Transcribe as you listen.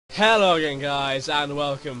Hello again, guys, and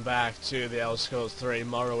welcome back to the Elder Scrolls 3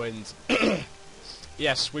 Morrowind.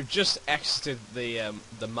 Yes, we've just exited the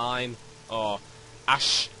mine, or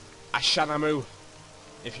Ashanamu,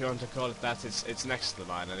 if you want to call it that. It's next to the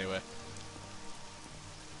mine anyway.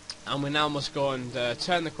 And we now must go and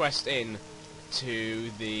turn the quest in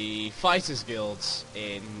to the Fighters Guilds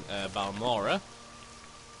in Balmora,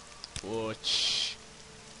 which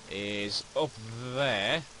is up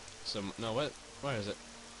there. No, where is it?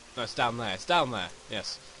 No, it's down there. It's down there.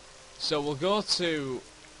 Yes. So we'll go to...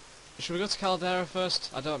 Should we go to Caldera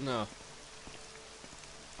first? I don't know.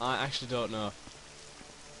 I actually don't know.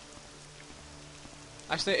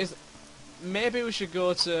 Actually, maybe we should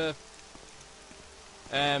go to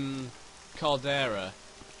Caldera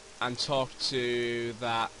and talk to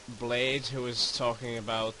that Blade who was talking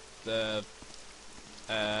about the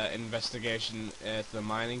investigation at the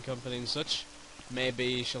mining company and such.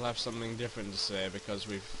 Maybe she'll have something different to say because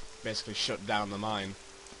we've basically shut down the mine.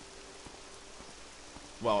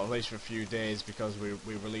 Well, at least for a few days, because we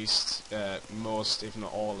released most, if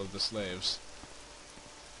not all, of the slaves.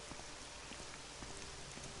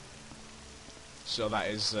 So that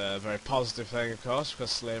is a very positive thing, of course,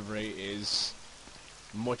 because slavery is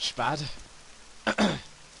much bad.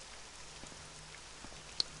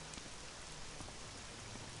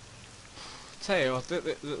 Tell you what,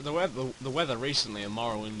 the weather recently in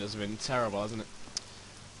Morrowind has been terrible, hasn't it?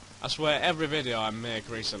 I swear, every video I make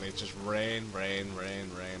recently, it's just rain, rain,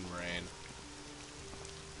 rain, rain, rain.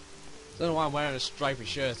 Don't know why I'm wearing a stripy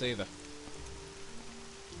shirt either.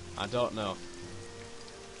 I don't know.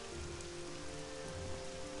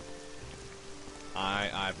 I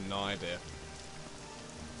have no idea.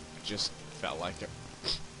 Just felt like it.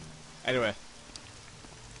 Anyway,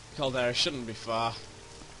 Caldera shouldn't be far.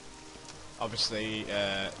 Obviously,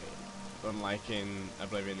 unlike in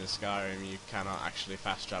Oblivion and Skyrim, you cannot actually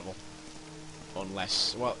fast travel.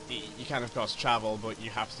 Unless, well, you can of course travel, but you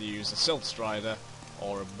have to use a Silt Strider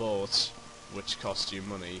or a boat, which costs you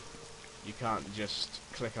money. You can't just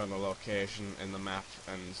click on a location in the map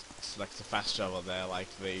and select a fast travel there like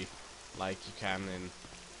you can in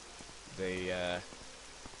the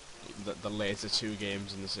later 2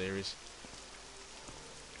 games in the series.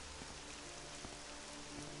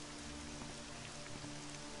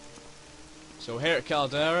 So here at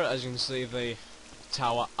Caldera, as you can see the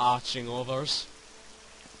tower arching over us.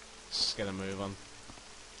 Just gonna move on.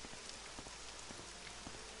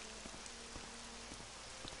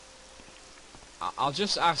 I'll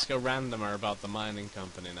just ask a randomer about the mining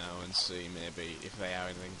company now and see maybe if they have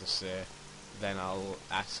anything to say. Then I'll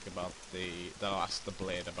ask about I'll ask the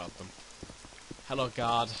Blade about them. Hello,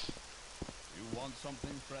 guard. You want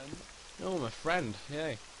something, friend? Oh, my friend.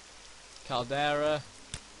 Yay. Caldera.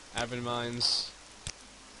 Avid Mines.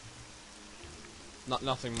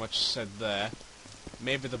 Nothing much said there.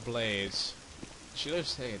 Maybe the Blades. She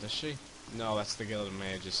lives here, does she? No, that's the Guild of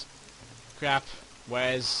Mages. Crap.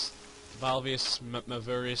 Where's Valvius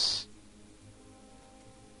Mavurius?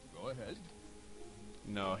 Go ahead.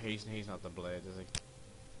 No, he's not the Blade, is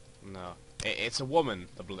he? No. It's a woman,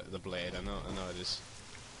 the Blade. I know it is.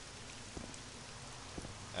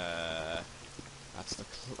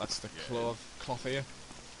 That's the cloth here.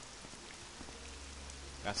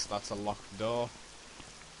 That's a locked door.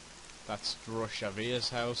 That's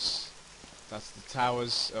Drushavia's house. That's the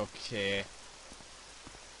towers. Okay.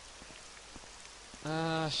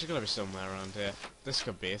 She's gotta be somewhere around here. This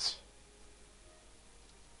could be it.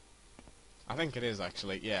 I think it is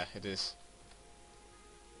actually. Yeah, it is.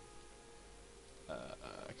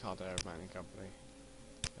 Caldera Mining Company.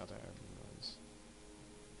 Caldera Mines.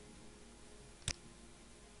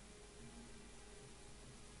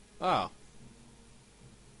 Oh.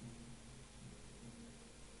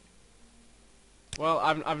 Well,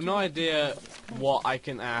 I've no idea what I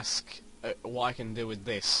can ask, what I can do with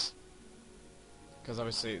this. Because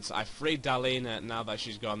obviously I freed Dalina now that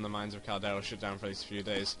she's gone. The mines of Caldera are shut down for these few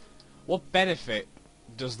days. What benefit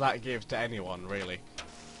does that give to anyone, really?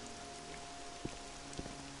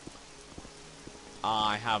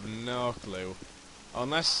 I have no clue.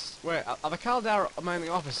 Unless, wait, are the Caldera mining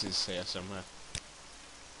offices here somewhere?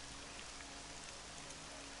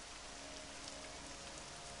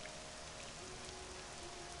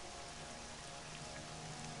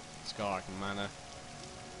 Scark Manor.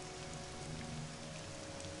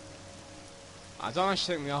 I don't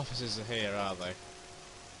actually think the offices are here, are they?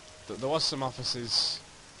 There was some offices.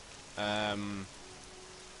 The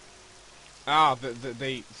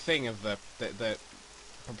thing of the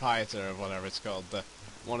proprietor of whatever it's called,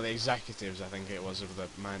 one of the executives, I think it was, of the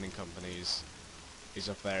mining companies, is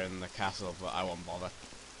up there in the castle, but I won't bother.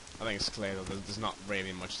 I think it's clear that there's not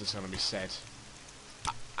really much that's going to be said.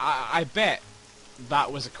 I bet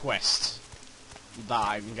that was a quest that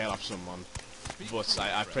I can get off someone, but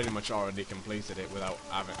I've pretty much already completed it without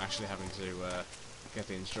actually having to get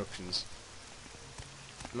the instructions.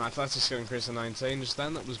 My athletics skill increased to 19 just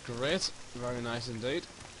then. That was great. Very nice indeed.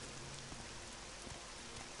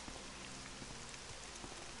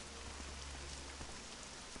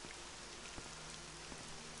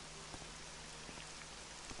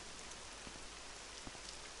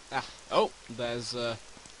 Oh, there's a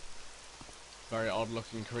very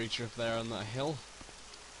odd-looking creature up there on that hill.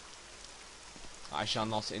 I shall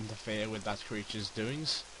not interfere with that creature's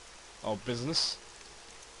doings or business.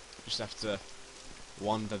 Just have to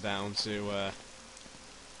wander down to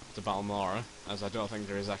Balmora, as I don't think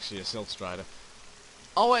there is actually a Silt Strider.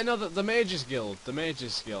 Oh wait, no, the Mages Guild. The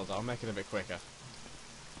Mages Guild. I'll make it a bit quicker.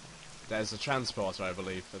 There's a transporter, I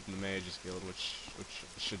believe, for the Mages Guild, which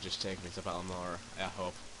should just take me to Balmora, I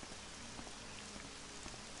hope.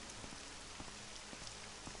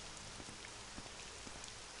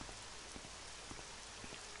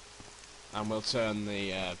 And we'll turn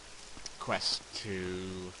the quest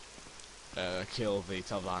to kill the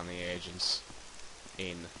Talvani agents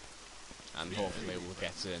in, and hopefully we'll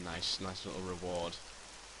get a nice little reward.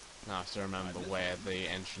 Now I have to remember where the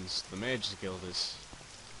entrance to the Mages Guild is.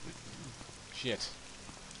 Shit.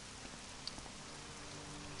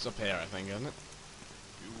 It's up here, I think, isn't it?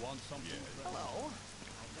 You want something? Hello.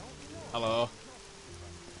 Hello.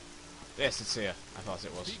 Yes, it's here. I thought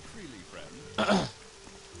it was. Speak freely, friend.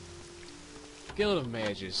 Guild of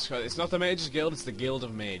Mages. It's not the Mages Guild, it's the Guild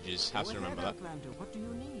of Mages. Have to remember that. Outlander, what do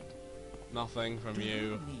you need? Nothing from Do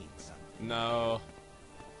you. need something? No.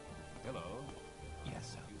 Hello.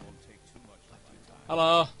 Yes, sir. You won't take too much of my time.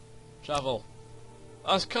 Hello. Travel.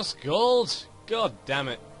 Oh, it's cost gold. God damn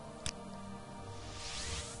it.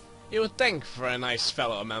 You would think for a nice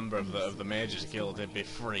fellow member of the Mages Guild it'd be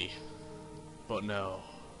free. But no.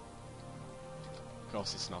 Of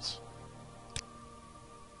course it's not.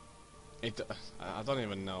 I don't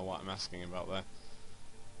even know what I'm asking about there.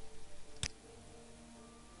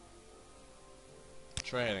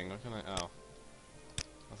 Trading, what can I... oh.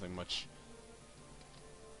 Nothing much.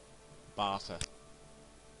 Barter.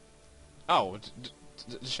 Oh,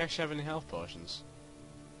 does she actually have any health potions?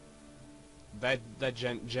 They're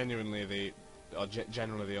genuinely the... or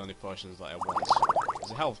generally the only potions that I want.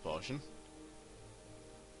 There's a health potion.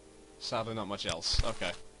 Sadly not much else.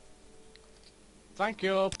 Okay. Thank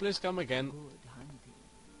you, please come again. Good hunting.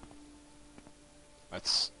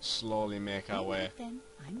 Let's slowly make our way Then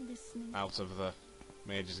I'm listening. out of the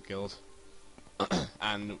Mages Guild.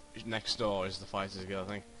 And next door is the Fighters Guild,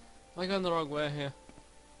 I think. Am I going the wrong way here?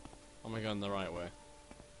 Or am I going the right way?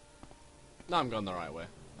 No, I'm going the right way,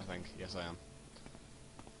 I think. Yes, I am.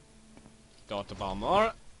 Door to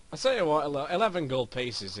Balmora. I tell you what, 11 gold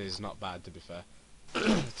pieces is not bad, to be fair.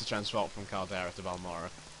 To transport from Caldera to Balmora.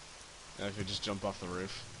 If you just jump off the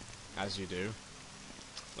roof, as you do.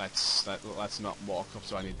 Let's not walk up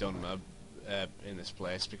to any Dunmer in this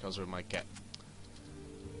place, because we might get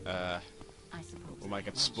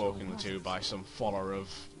spoken to by some follower of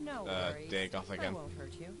Dagoth again.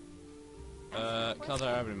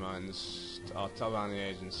 Caldera Every Mines. Oh, Talvani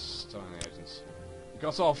agents.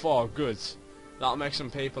 Got all 4, good. That'll make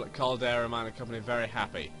some people at Caldera Mining Company very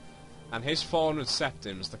happy. And his 400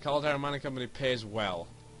 septims. The Caldera Mining Company pays well.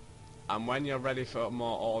 And when you're ready for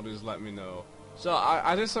more orders, let me know. So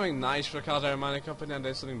I did something nice for Caldera Mining Company, and I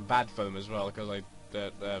did something bad for them as well, because I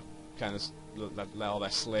kind of let all their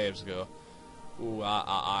slaves go. Ooh,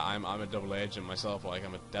 I'm a double agent myself. Like,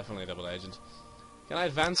 I'm definitely a double agent. Can I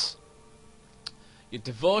advance? Your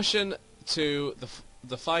devotion to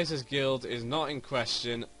the Fighters Guild is not in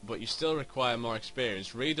question, but you still require more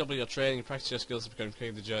experience. Redouble your training and practice your skills to become King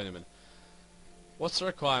of the Journeyman. What's the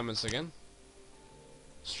requirements again?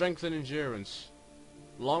 Strength and endurance.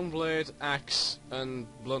 Long blade, axe, and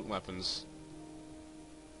blunt weapons.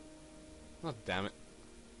 Oh, damn it.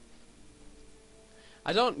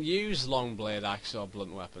 I don't use long blade, axe, or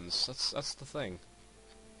blunt weapons. That's the thing.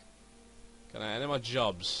 Can I any more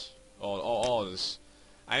jobs? Or orders?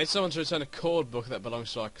 I need someone to return a code book that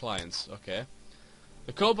belongs to our clients. Okay.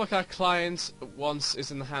 The code book our client wants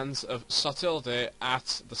is in the hands of Sotilde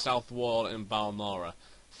at the South Wall in Balmora.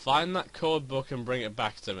 Find that code book and bring it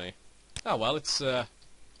back to me. Oh well, it's at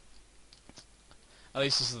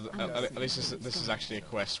least this is actually a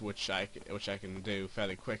quest which I can do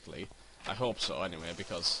fairly quickly. I hope so anyway,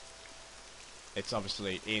 because it's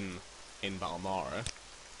obviously in Balmora.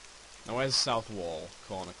 Now where's South Wall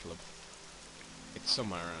Corner Club? It's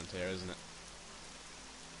somewhere around here, isn't it?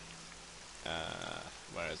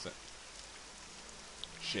 Where is it?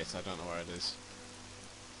 Shit, I don't know where it is.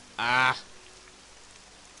 Ah!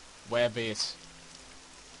 Where be it?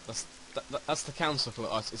 That's the council club.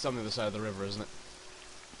 Oh, it's on the other side of the river, isn't it?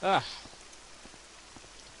 Ah!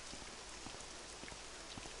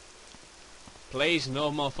 Please,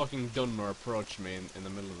 no more fucking Dunmer approach me in the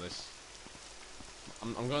middle of this.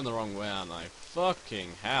 I'm going the wrong way, aren't I?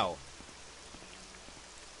 Fucking hell.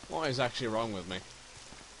 What is actually wrong with me?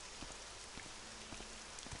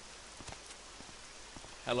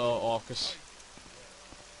 Hello, Orcus.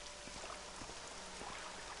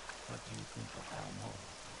 What do you think of Elmo?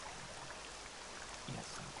 Yes,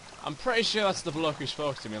 sir. I'm pretty sure that's the bloke who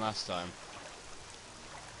spoke to me last time.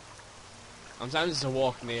 I'm tempted to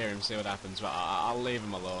walk near him and see what happens, but I'll leave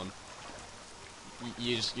him alone.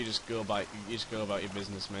 You just go about your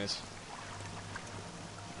business, mate.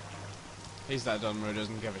 He's that Dunmer who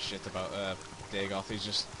doesn't give a shit about Dagoth. He's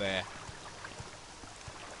just there.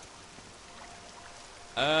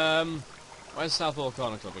 Where's Southall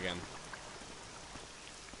Corner Club again?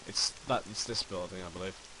 It's this building, I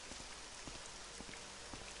believe.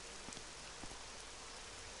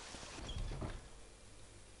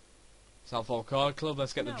 Southall Corner Club.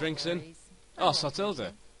 Let's get the drinks in. Oh,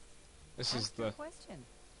 Sotilda. This is the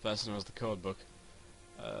person who has the code book.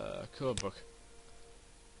 Code book.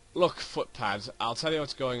 Look, footpad, I'll tell you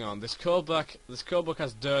what's going on. This code book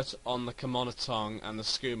has dirt on the Kimono Tongue and the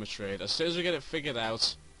skooma trade. As soon as we get it figured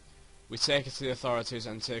out, we take it to the authorities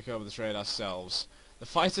and take over the trade ourselves. The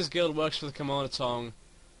Fighters Guild works for the Kimono Tongue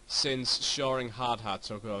since Shoring Hardhat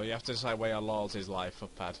took over. You have to decide where your loyalties lie,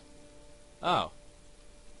 footpad. Oh.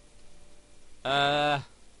 The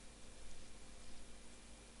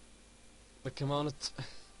Kimono...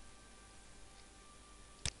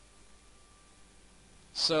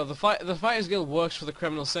 So the Fighters Guild works for the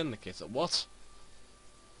Criminal Syndicate. What?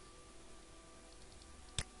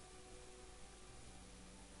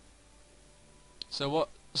 So what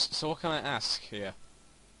can I ask here?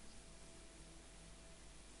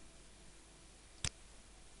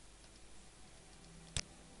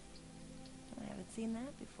 I haven't seen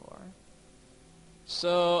that before.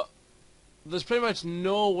 So there's pretty much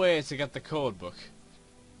no way to get the code book.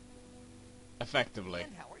 Effectively.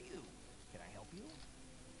 How are you? Can I help you?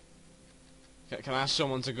 Can I ask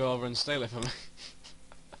someone to go over and steal it for me?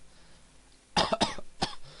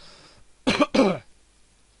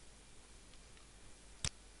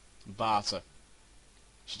 Barter.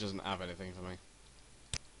 She doesn't have anything for me.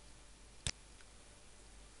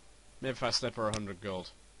 Maybe if I slip her 100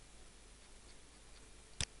 gold.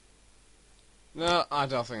 No, I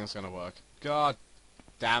don't think it's gonna work. God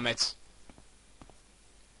damn it.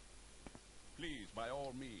 Please, by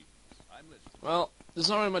all means. I'm listening. Well, there's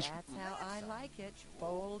not really much... That's how I like it.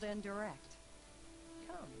 Bold and direct.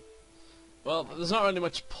 Come. Well, there's not really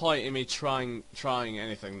much point in me trying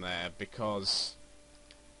anything there, because...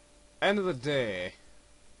 End of the day...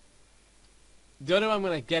 The only way I'm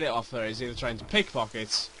gonna get it off her is either trying to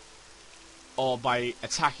pickpocket, or by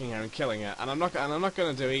attacking her and killing her, and I'm not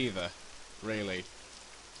gonna do either, really.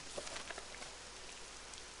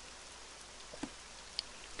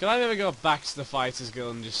 Can I maybe go back to the Fighters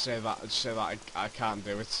Guild and just say that I can't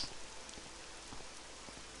do it?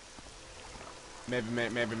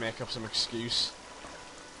 Maybe make up some excuse.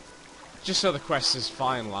 Just so the quest is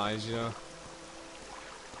finalised, you know.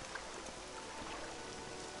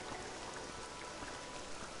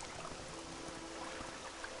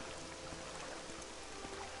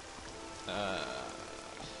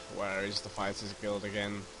 Where is the Fighters Guild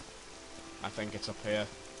again? I think it's up here.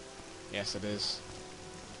 Yes, it is.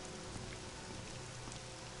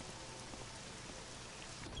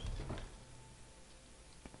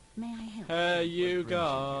 May I help? Hey, you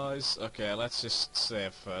guys. Okay, let's just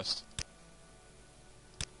save first.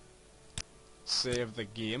 Save the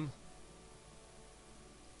game.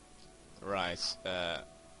 Right.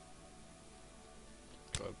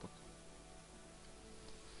 Codebook.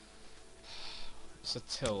 It's a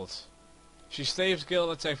tilt. She staves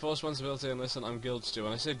guild, I take full responsibility and listen, I'm guild stew.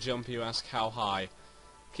 When I say jump, you ask how high.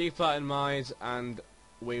 Keep that in mind, and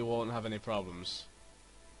we won't have any problems.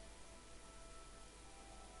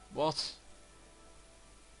 What?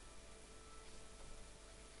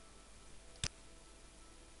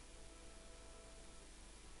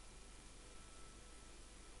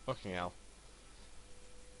 Fucking hell.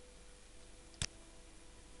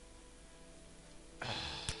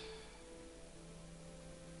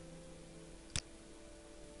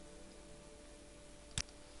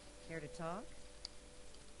 Care to talk?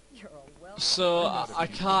 You're a welcome. So I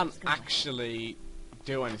can't actually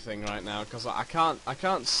do anything right now because I can't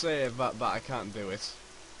say that I can't do it.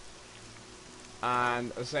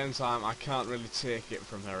 and at the same time I can't really take it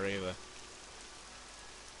from her either.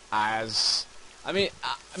 As I mean,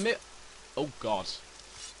 oh god,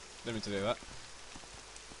 didn't mean to do that.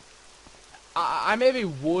 I maybe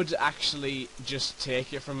would actually just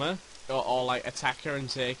take it from her, or like attack her and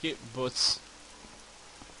take it, but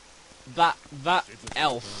that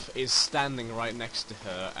elf is standing right next to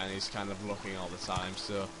her and he's kind of looking all the time,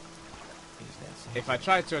 so if I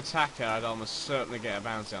tried to attack her I'd almost certainly get a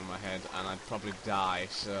bounty on my head and I'd probably die,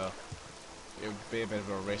 so it would be a bit of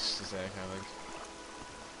a risk to take, I think.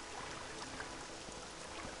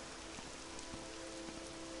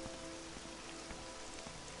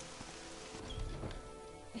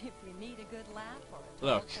 If you need a good laugh or a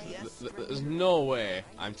Look, total there's no way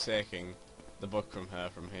I'm taking the book from her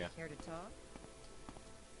from here. Care to talk?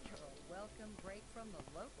 You're a welcome break from the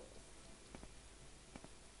locals.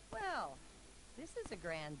 Well, this is a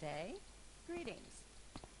grand day. Greetings.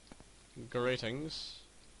 Greetings.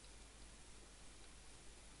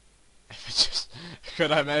 If it just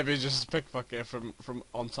could I maybe just pickpocket from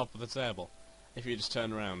on top of the table? If you just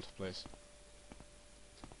turn around, please.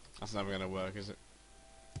 That's never gonna work, is it?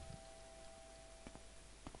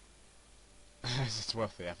 It's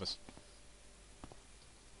worth the effort.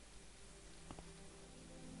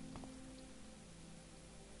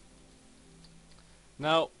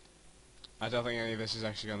 No, I don't think any of this is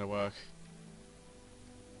actually going to work.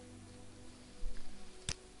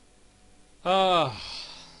 Ah.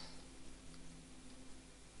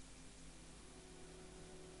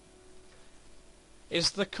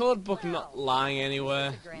 Is the code book not lying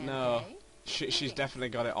anywhere? No. She's definitely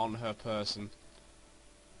got it on her person.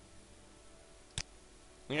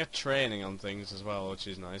 You get training on things as well, which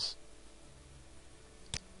is nice.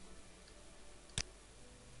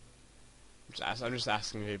 I'm just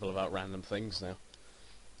asking people about random things now.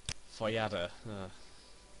 Foyada.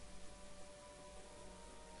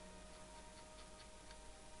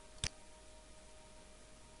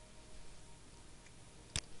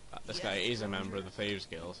 This guy is a member of the Thieves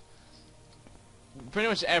Guild. Pretty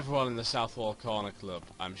much everyone in the Southwall Corner Club,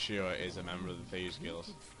 I'm sure, is a member of the Thieves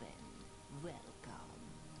Guild. Welcome.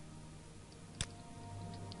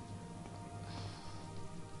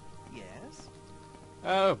 Yes?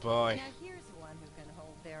 Oh boy. Now here's one who can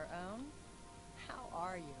hold their own. How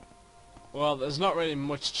are you? Well, there's not really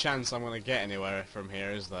much chance I'm going to get anywhere from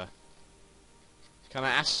here, is there? Can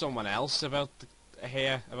I ask someone else about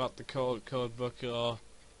the code book, or?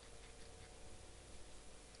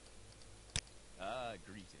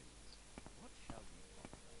 Greetings. What shall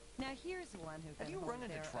we talk Now here's one who Have can you hold run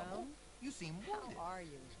into their trouble? own. You seem wounded. How are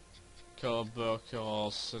you? Code book or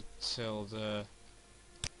Satilda?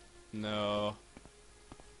 No.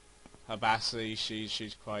 Habasi,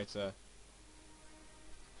 she's quite a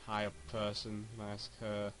high up person. Ask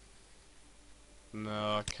her. No,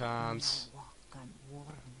 I can't. Walk on warm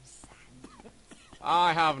sand.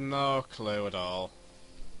 I have no clue at all.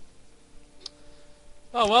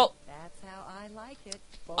 Oh well. That's how I like it.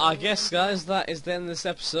 I guess, guys, that is the end of this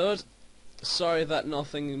episode. Sorry that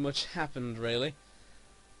nothing much happened, really.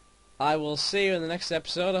 I will see you in the next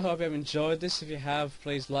episode. I hope you have enjoyed this. If you have,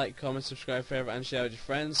 please like, comment, subscribe, favourite, and share with your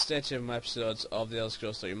friends. Stay tuned for my episodes of The Elder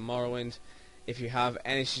Scrolls Story Morrowind. If you have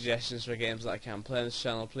any suggestions for games that I can play on this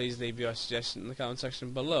channel, please leave your suggestion in the comment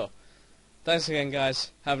section below. Thanks again,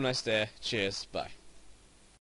 guys. Have a nice day. Cheers. Bye.